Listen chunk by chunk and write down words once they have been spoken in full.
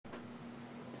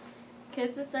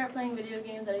Kids that start playing video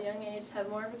games at a young age have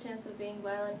more of a chance of being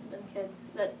violent than kids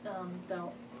that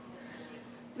don't.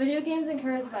 Video games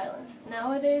encourage violence.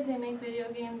 Nowadays they make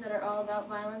video games that are all about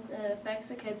violence, and it affects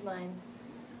the kids' minds.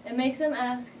 It makes them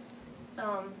ask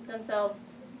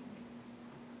themselves,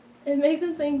 it makes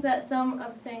them think that some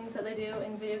of the things that they do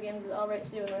in video games is all right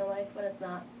to do in real life when it's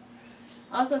not.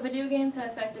 Also, video games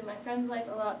have affected my friend's life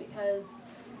a lot because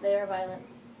they are violent.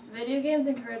 Video games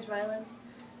encourage violence.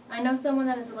 I know someone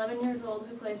that is 11 years old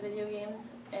who plays video games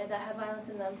and that have violence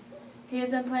in them. He has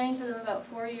been playing for them about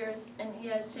 4 years, and he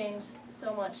has changed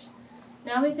so much.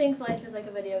 Now he thinks life is like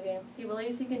a video game. He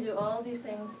believes he can do all of these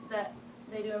things that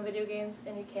they do in video games,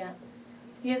 and he can't.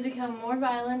 He has become more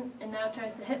violent and now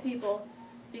tries to hit people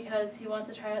because he wants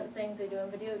to try out the things they do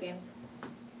in video games.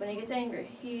 When he gets angry,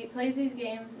 he plays these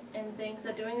games and thinks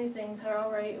that doing these things are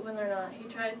alright when they're not. He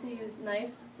tries to use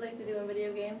knives like they do in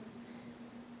video games.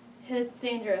 It's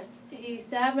dangerous. He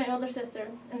stabbed my older sister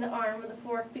in the arm with a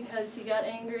fork because he got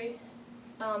angry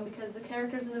because the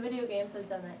characters in the video games have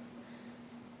done it.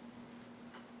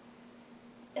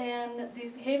 And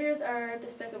these behaviors are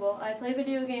despicable. I play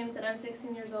video games and I'm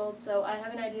 16 years old, so I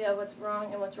have an idea of what's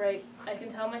wrong and what's right. I can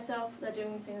tell myself that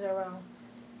doing these things are wrong.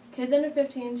 Kids under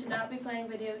 15 should not be playing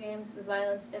video games with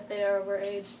violence if they are over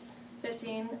age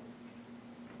 15.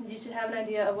 You should have an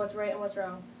idea of what's right and what's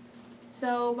wrong.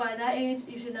 So by that age,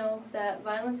 you should know that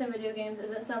violence in video games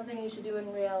isn't something you should do in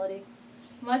reality.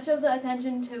 Much of the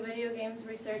attention to video games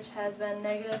research has been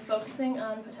negative, focusing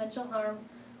on potential harm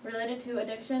related to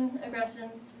addiction, aggression,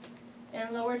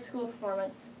 and lowered school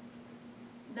performance.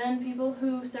 Then people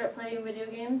who start playing video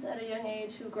games at a young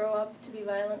age who grow up to be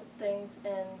violent things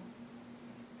and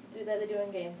do that they do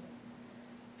in games.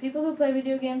 People who play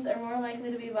video games are more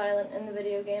likely to be violent in the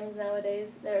video games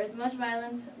nowadays. There is much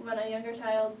violence when a younger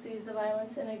child sees the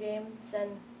violence in a game than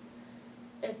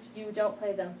if you don't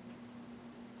play them.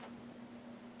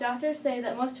 Doctors say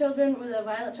that most children with a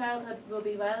violent childhood will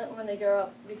be violent when they grow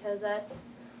up because that's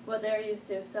what they're used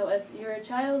to. So if you're a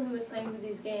child who is playing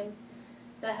these games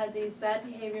that have these bad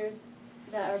behaviors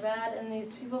that are bad, and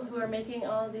these people who are making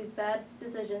all of these bad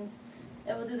decisions,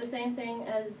 it will do the same thing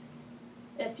as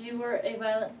if you had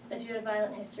a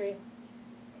violent history.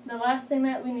 The last thing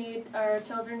that we need are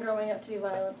children growing up to be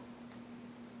violent.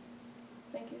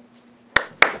 Thank you.